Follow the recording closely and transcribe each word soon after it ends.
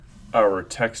Our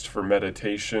text for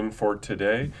meditation for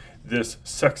today, this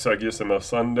Sexagesima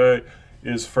Sunday,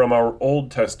 is from our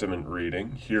Old Testament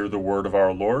reading. Hear the word of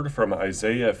our Lord from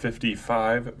Isaiah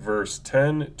 55, verse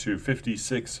 10 to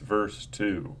 56, verse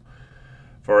 2.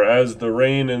 For as the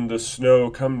rain and the snow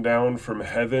come down from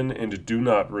heaven and do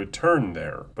not return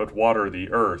there, but water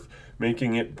the earth,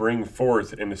 making it bring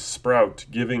forth and sprout,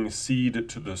 giving seed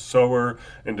to the sower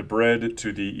and bread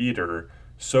to the eater,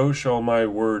 so shall my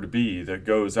word be that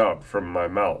goes out from my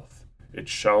mouth. It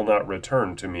shall not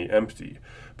return to me empty,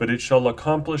 but it shall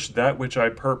accomplish that which I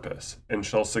purpose, and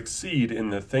shall succeed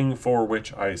in the thing for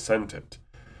which I sent it.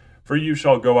 For you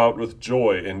shall go out with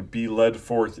joy and be led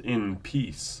forth in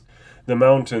peace. The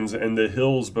mountains and the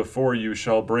hills before you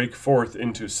shall break forth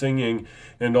into singing,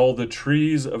 and all the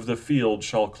trees of the field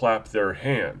shall clap their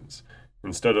hands.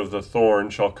 Instead of the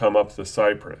thorn shall come up the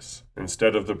cypress,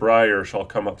 instead of the brier shall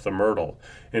come up the myrtle,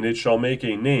 and it shall make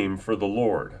a name for the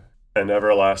Lord, an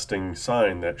everlasting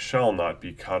sign that shall not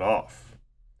be cut off.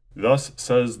 Thus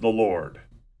says the Lord,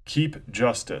 keep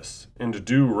justice and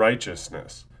do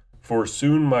righteousness, for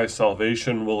soon my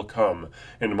salvation will come,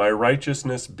 and my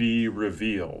righteousness be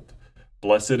revealed.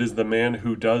 Blessed is the man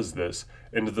who does this,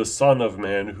 and the Son of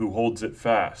Man who holds it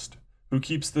fast, who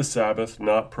keeps the Sabbath,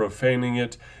 not profaning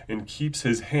it, and keeps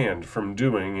his hand from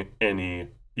doing any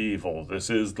evil. This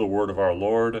is the word of our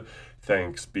Lord.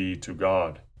 Thanks be to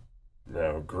God.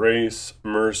 Now grace,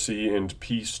 mercy, and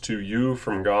peace to you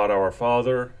from God our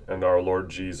Father and our Lord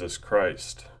Jesus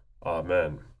Christ.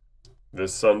 Amen.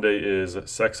 This Sunday is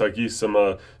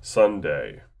Sexagesima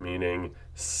Sunday, meaning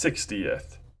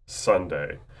 60th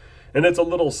Sunday. And it's a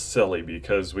little silly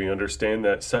because we understand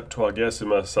that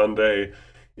Septuagesima Sunday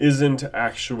isn't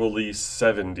actually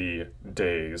 70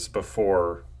 days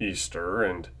before Easter,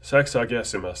 and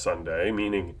Sexagesima Sunday,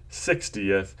 meaning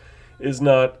 60th, is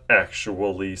not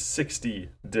actually 60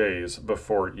 days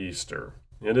before Easter.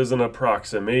 It is an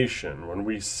approximation when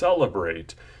we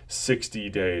celebrate 60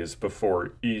 days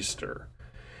before Easter.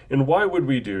 And why would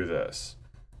we do this?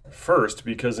 First,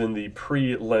 because in the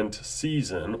pre-Lent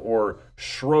season, or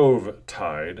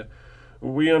Shrovetide,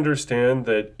 we understand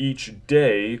that each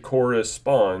day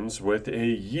corresponds with a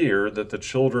year that the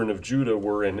children of Judah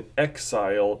were in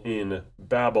exile in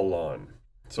Babylon.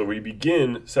 So we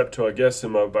begin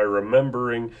Septuagesima by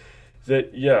remembering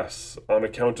that, yes, on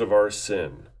account of our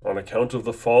sin, on account of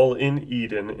the fall in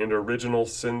Eden and original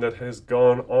sin that has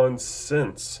gone on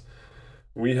since,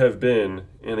 we have been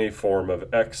in a form of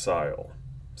exile,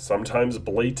 sometimes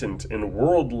blatant and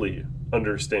worldly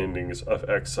understandings of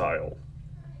exile,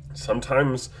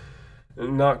 sometimes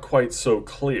not quite so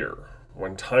clear.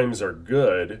 When times are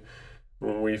good,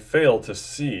 we fail to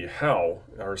see how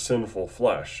our sinful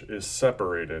flesh is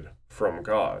separated from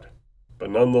God. But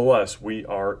nonetheless, we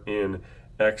are in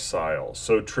exile.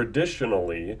 So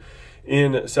traditionally,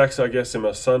 in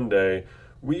Sexagesima Sunday,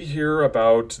 we hear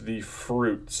about the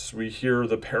fruits. We hear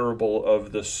the parable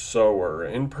of the sower.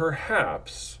 And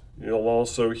perhaps you'll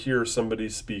also hear somebody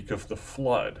speak of the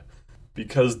flood.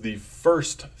 Because the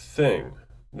first thing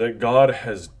that God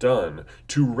has done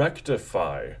to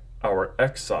rectify our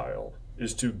exile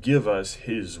is to give us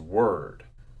his word.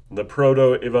 The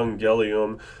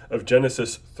proto-evangelium of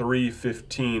Genesis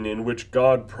 3:15, in which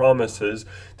God promises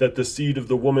that the seed of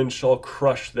the woman shall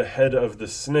crush the head of the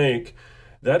snake,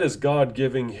 that is God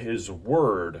giving his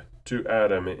word to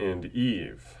Adam and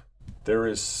Eve. There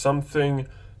is something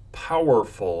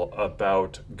powerful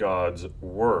about God's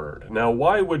word. Now,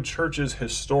 why would churches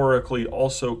historically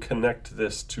also connect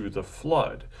this to the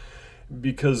flood?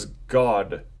 Because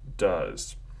God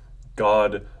does.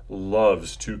 God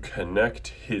loves to connect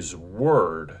his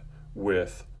word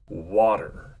with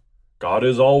water. God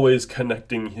is always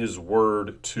connecting his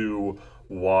word to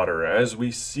water, as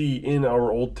we see in our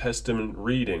Old Testament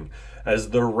reading, as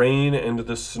the rain and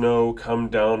the snow come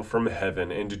down from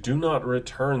heaven and do not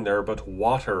return there, but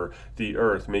water the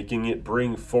earth, making it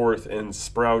bring forth and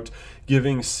sprout,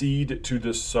 giving seed to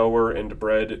the sower and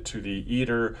bread to the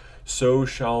eater, so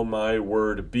shall my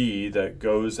word be that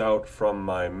goes out from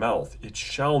my mouth. It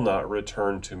shall not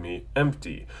return to me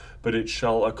empty, but it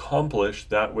shall accomplish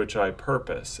that which I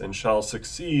purpose, and shall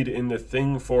succeed in the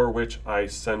thing for which I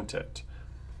sent it.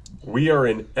 We are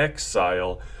in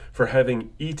exile for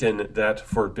having eaten that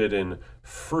forbidden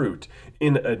fruit,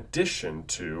 in addition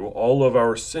to all of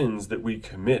our sins that we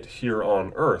commit here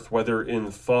on earth, whether in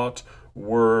thought,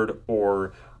 word,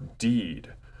 or deed.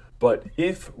 But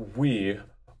if we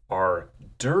are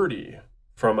dirty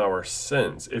from our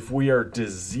sins, if we are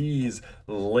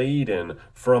disease-laden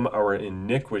from our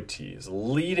iniquities,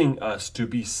 leading us to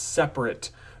be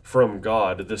separate from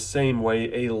God, the same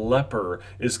way a leper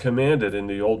is commanded in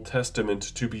the Old Testament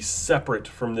to be separate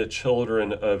from the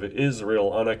children of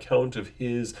Israel on account of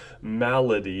his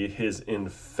malady, his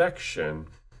infection.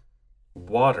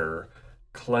 Water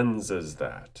cleanses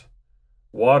that.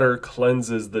 Water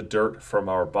cleanses the dirt from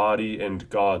our body, and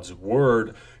God's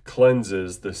word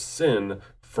cleanses the sin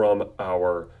from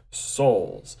our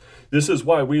souls. This is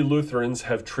why we Lutherans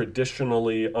have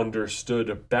traditionally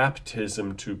understood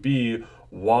baptism to be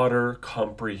water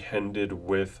comprehended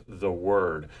with the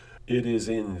word. It is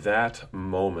in that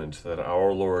moment that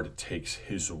our Lord takes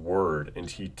his word and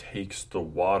he takes the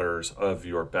waters of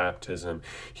your baptism.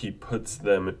 He puts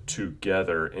them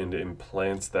together and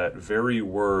implants that very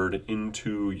word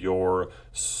into your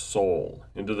soul,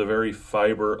 into the very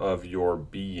fiber of your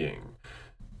being.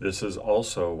 This is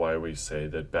also why we say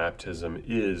that baptism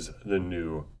is the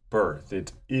new birth.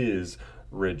 It is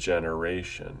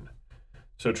regeneration.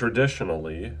 So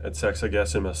traditionally, at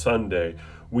Sexagesima Sunday,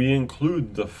 we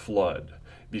include the flood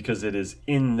because it is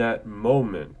in that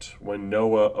moment when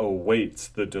Noah awaits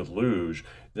the deluge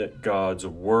that God's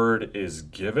word is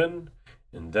given,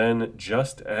 and then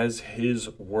just as his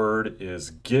word is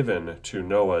given to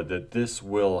Noah that this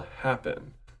will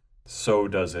happen, so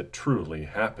does it truly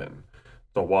happen.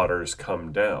 The waters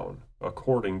come down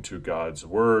according to God's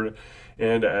word,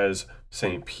 and as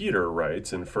St. Peter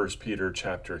writes in 1 Peter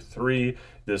chapter 3,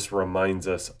 this reminds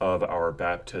us of our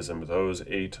baptism, those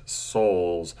 8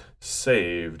 souls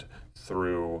saved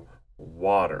through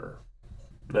water.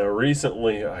 Now,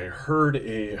 recently I heard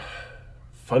a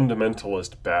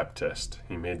fundamentalist Baptist.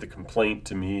 He made the complaint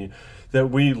to me that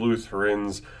we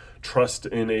Lutherans trust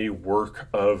in a work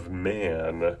of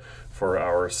man for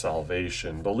our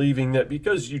salvation, believing that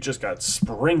because you just got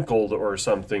sprinkled or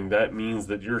something, that means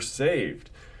that you're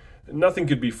saved. Nothing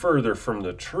could be further from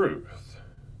the truth.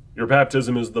 Your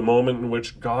baptism is the moment in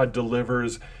which God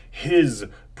delivers his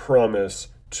promise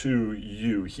to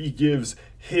you. He gives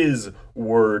his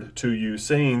word to you,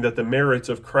 saying that the merits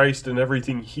of Christ and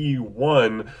everything he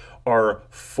won are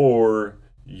for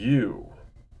you.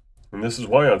 And this is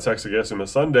why on Sexagesima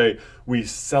Sunday, we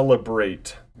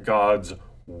celebrate God's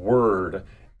word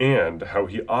and how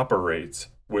he operates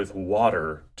with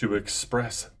water to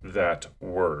express that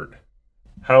word.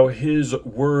 How his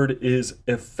word is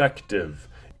effective.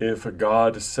 If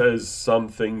God says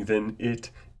something, then it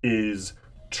is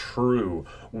true.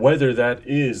 Whether that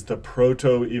is the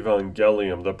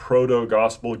proto-evangelium, the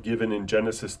proto-gospel given in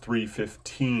Genesis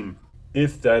 3:15,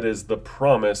 if that is the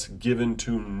promise given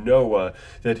to Noah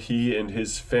that he and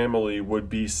his family would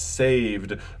be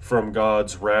saved from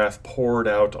God's wrath poured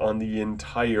out on the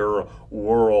entire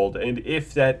world, and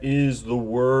if that is the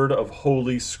word of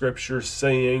Holy Scripture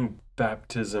saying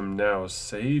baptism now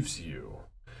saves you,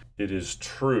 it is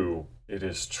true, it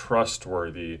is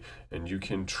trustworthy, and you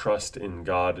can trust in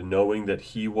God knowing that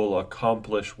he will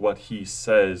accomplish what he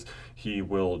says he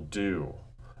will do.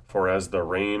 For as the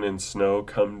rain and snow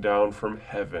come down from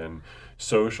heaven,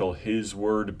 so shall his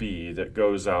word be that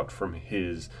goes out from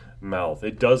his mouth.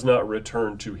 It does not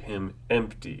return to him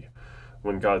empty.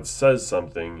 When God says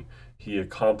something, he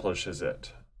accomplishes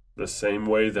it. The same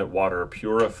way that water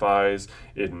purifies,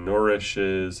 it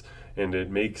nourishes, and it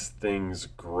makes things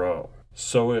grow.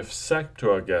 So if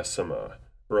Septuagesima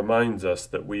reminds us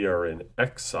that we are in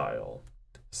exile,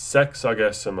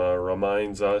 Sexagesima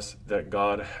reminds us that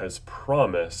God has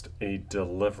promised a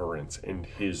deliverance, and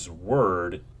his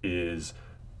word is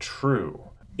true.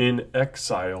 In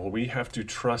exile, we have to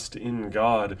trust in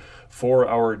God for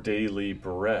our daily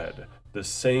bread. The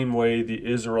same way the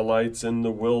Israelites in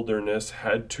the wilderness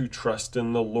had to trust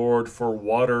in the Lord for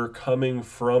water coming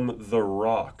from the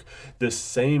rock. The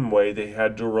same way they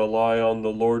had to rely on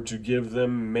the Lord to give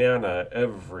them manna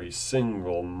every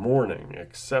single morning,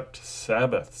 except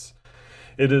Sabbaths.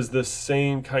 It is the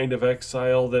same kind of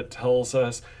exile that tells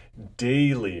us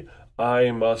daily,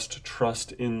 I must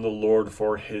trust in the Lord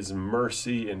for his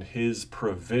mercy and his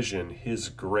provision, his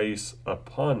grace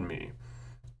upon me.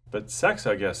 But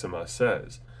Sexagesima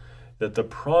says that the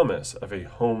promise of a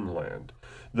homeland,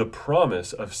 the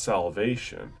promise of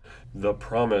salvation, the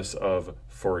promise of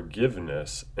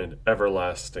forgiveness and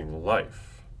everlasting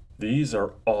life, these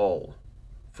are all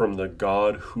from the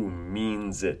God who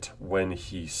means it when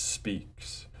he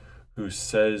speaks, who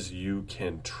says you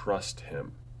can trust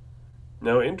him.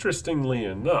 Now, interestingly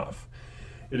enough,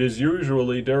 it is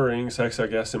usually during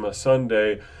Sexagesima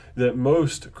Sunday that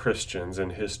most Christians in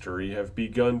history have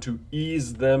begun to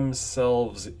ease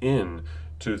themselves in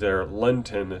to their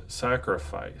Lenten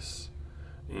sacrifice.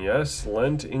 Yes,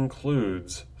 Lent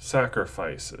includes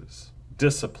sacrifices,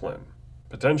 discipline,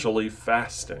 potentially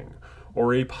fasting,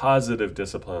 or a positive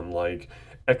discipline like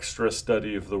extra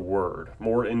study of the Word,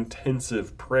 more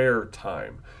intensive prayer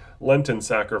time. Lenten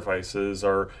sacrifices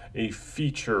are a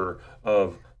feature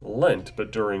of Lent,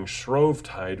 but during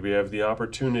Shrovetide, we have the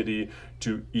opportunity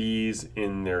to ease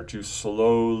in there, to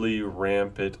slowly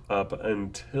ramp it up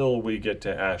until we get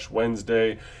to Ash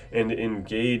Wednesday and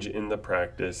engage in the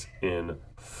practice in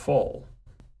full.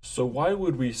 So why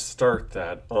would we start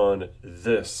that on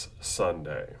this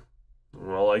Sunday?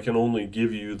 Well, I can only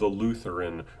give you the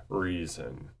Lutheran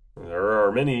reason. There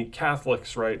are many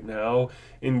Catholics right now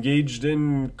engaged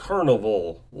in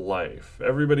carnival life.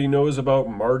 Everybody knows about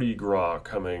Mardi Gras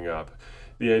coming up.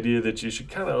 The idea that you should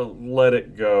kind of let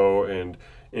it go and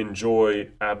enjoy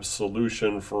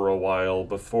absolution for a while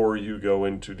before you go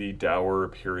into the dour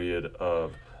period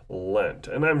of Lent.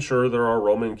 And I'm sure there are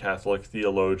Roman Catholic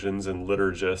theologians and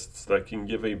liturgists that can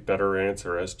give a better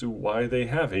answer as to why they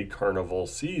have a carnival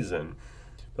season.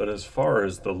 But as far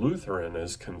as the Lutheran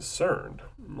is concerned,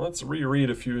 let's reread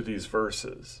a few of these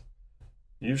verses.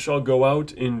 You shall go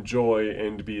out in joy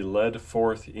and be led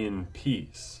forth in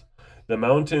peace. The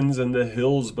mountains and the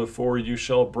hills before you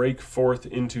shall break forth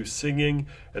into singing,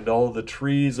 and all the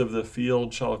trees of the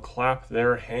field shall clap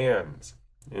their hands.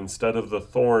 Instead of the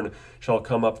thorn shall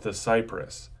come up the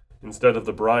cypress, instead of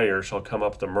the briar shall come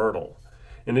up the myrtle.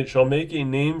 And it shall make a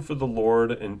name for the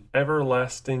Lord, an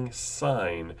everlasting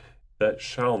sign that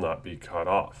shall not be cut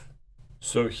off.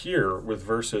 So here, with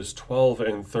verses 12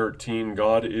 and 13,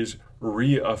 God is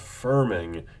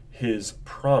reaffirming his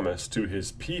promise to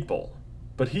his people.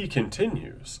 But he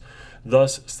continues,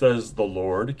 Thus says the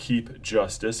Lord, keep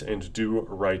justice and do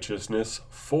righteousness,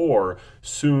 for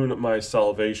soon my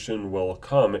salvation will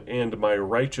come and my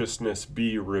righteousness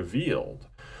be revealed.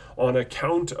 On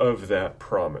account of that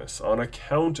promise, on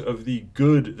account of the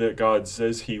good that God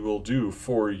says he will do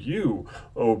for you,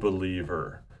 O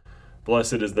believer.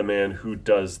 Blessed is the man who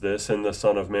does this, and the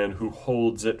Son of Man who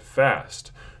holds it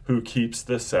fast, who keeps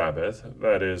the Sabbath,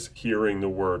 that is, hearing the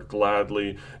word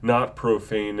gladly, not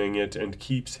profaning it, and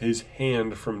keeps his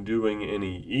hand from doing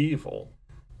any evil.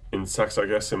 In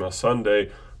Sexagesima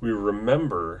Sunday, we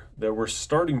remember that we're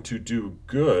starting to do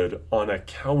good on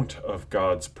account of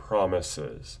God's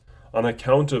promises. On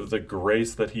account of the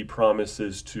grace that he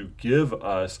promises to give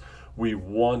us, we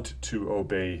want to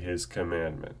obey his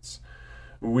commandments.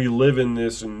 We live in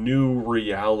this new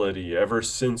reality ever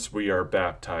since we are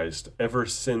baptized, ever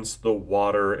since the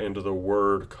water and the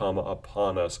word come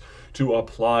upon us to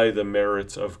apply the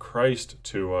merits of Christ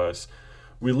to us.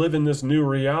 We live in this new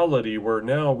reality where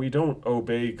now we don't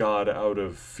obey God out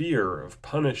of fear of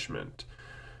punishment.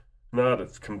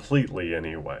 Not completely,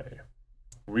 anyway.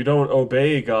 We don't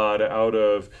obey God out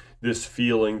of this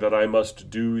feeling that I must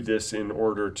do this in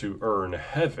order to earn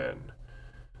heaven.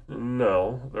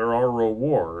 No, there are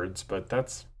rewards, but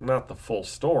that's not the full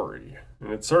story,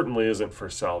 and it certainly isn't for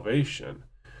salvation.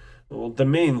 The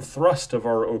main thrust of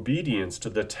our obedience to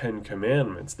the Ten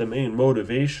Commandments, the main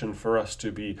motivation for us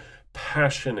to be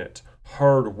passionate,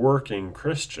 hard-working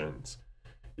Christians,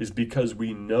 is because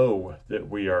we know that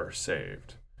we are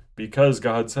saved. Because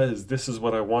God says, this is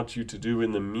what I want you to do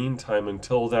in the meantime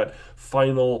until that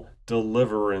final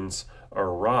deliverance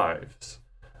arrives.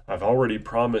 I've already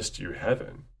promised you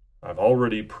heaven. I've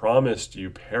already promised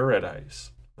you paradise.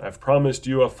 I've promised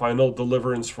you a final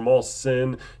deliverance from all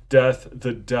sin, death,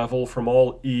 the devil, from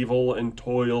all evil and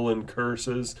toil and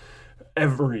curses.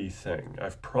 Everything.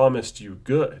 I've promised you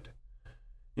good.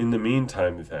 In the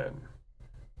meantime, then,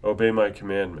 obey my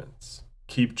commandments.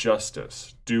 Keep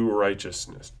justice. Do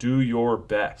righteousness. Do your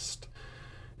best.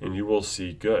 And you will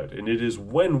see good. And it is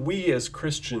when we as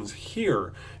Christians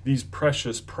hear these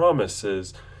precious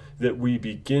promises that we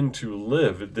begin to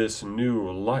live this new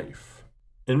life.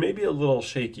 And maybe a little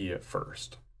shaky at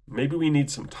first. Maybe we need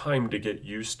some time to get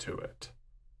used to it.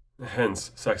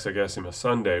 Hence, Sexagesima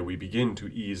Sunday, we begin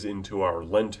to ease into our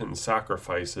Lenten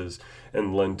sacrifices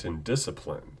and Lenten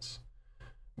disciplines.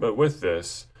 But with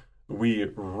this, we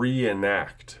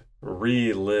reenact,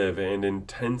 relive, and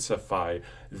intensify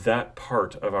that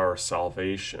part of our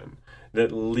salvation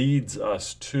that leads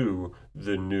us to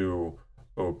the new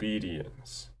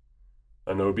obedience.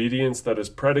 An obedience that is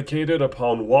predicated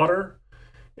upon water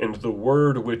and the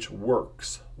word which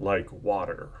works like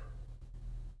water.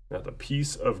 Now the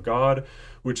peace of God,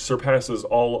 which surpasses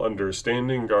all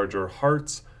understanding, guard your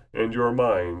hearts and your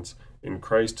minds in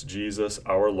Christ Jesus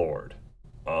our Lord.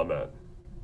 Amen.